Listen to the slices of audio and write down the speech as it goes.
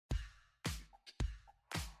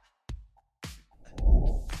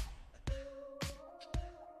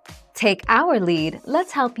Take our lead,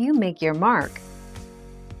 let's help you make your mark.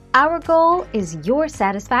 Our goal is your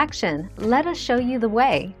satisfaction. Let us show you the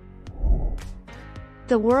way.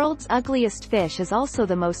 The world's ugliest fish is also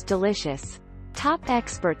the most delicious. Top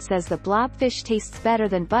expert says the blobfish tastes better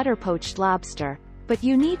than butter-poached lobster, but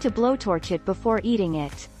you need to blowtorch it before eating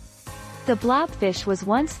it. The blobfish was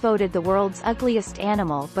once voted the world's ugliest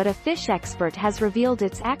animal, but a fish expert has revealed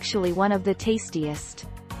it's actually one of the tastiest.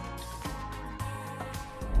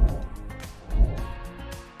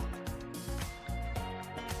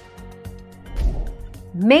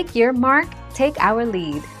 Make your mark, take our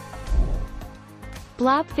lead.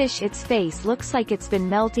 Blobfish, its face looks like it's been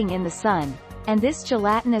melting in the sun, and this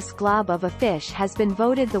gelatinous glob of a fish has been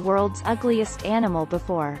voted the world's ugliest animal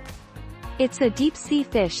before. It's a deep-sea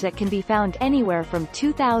fish that can be found anywhere from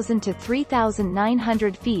 2,000 to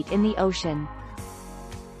 3,900 feet in the ocean.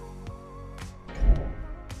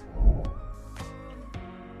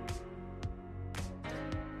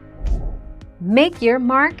 Make your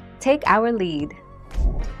mark, take our lead.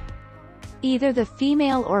 Either the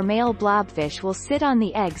female or male blobfish will sit on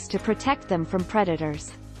the eggs to protect them from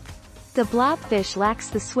predators. The blobfish lacks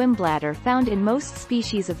the swim bladder found in most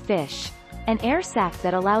species of fish, an air sac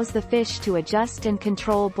that allows the fish to adjust and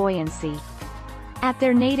control buoyancy. At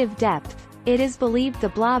their native depth, it is believed the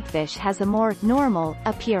blobfish has a more normal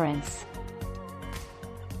appearance.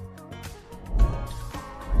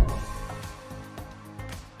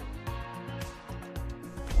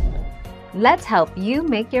 Let's help you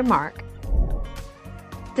make your mark.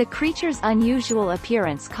 The creature's unusual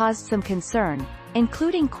appearance caused some concern,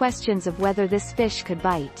 including questions of whether this fish could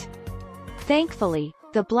bite. Thankfully,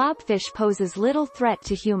 the blobfish poses little threat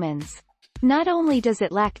to humans. Not only does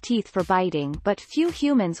it lack teeth for biting, but few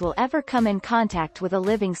humans will ever come in contact with a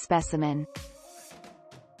living specimen.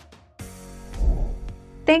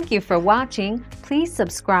 Thank you for watching. Please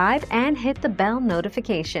subscribe and hit the bell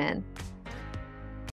notification.